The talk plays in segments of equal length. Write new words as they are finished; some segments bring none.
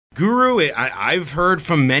Guru, I've heard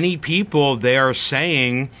from many people, they are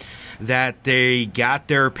saying that they got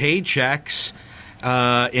their paychecks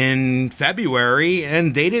in February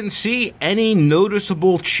and they didn't see any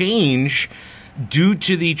noticeable change due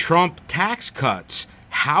to the Trump tax cuts.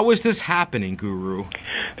 How is this happening, Guru?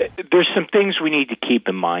 There's some things we need to keep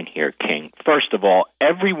in mind here, King. First of all,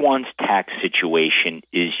 everyone's tax situation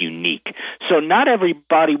is unique. So not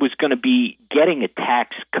everybody was going to be getting a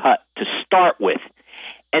tax cut to start with.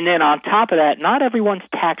 And then on top of that, not everyone's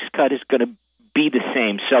tax cut is going to be the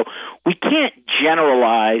same. So we can't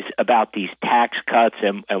generalize about these tax cuts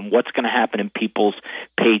and what's going to happen in people's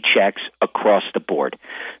paychecks across the board.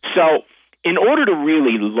 So in order to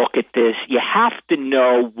really look at this, you have to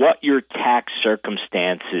know what your tax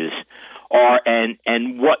circumstances are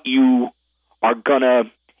and what you are going to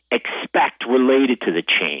expect related to the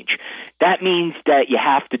change. That means that you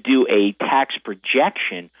have to do a tax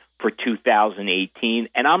projection for 2018,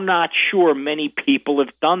 and I'm not sure many people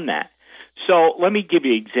have done that. So let me give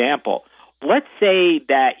you an example. Let's say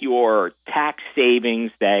that your tax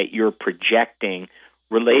savings that you're projecting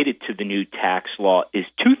related to the new tax law is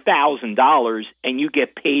 $2,000 and you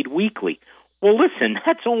get paid weekly. Well, listen,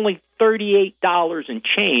 that's only $38 and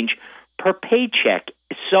change per paycheck.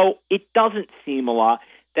 So it doesn't seem a lot.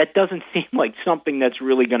 That doesn't seem like something that's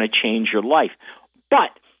really going to change your life.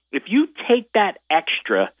 But if you take that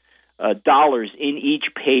extra dollars in each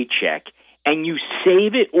paycheck and you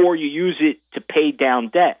save it or you use it to pay down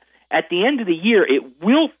debt, at the end of the year, it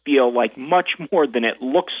will feel like much more than it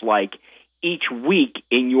looks like each week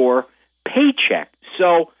in your paycheck.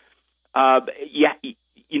 So,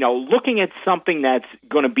 looking at something that's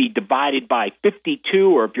going to be divided by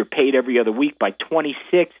 52, or if you're paid every other week by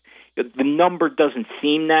 26, the number doesn't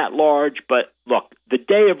seem that large. But look, the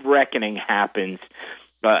day of reckoning happens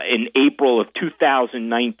in April of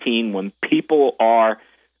 2019 when people are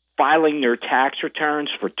filing their tax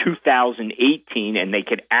returns for 2018 and they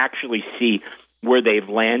could actually see where they've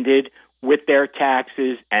landed with their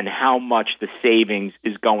taxes and how much the savings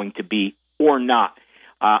is going to be or not.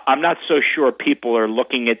 I'm not so sure people are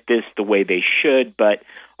looking at this the way they should, but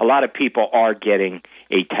a lot of people are getting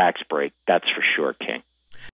a tax break. That's for sure, King.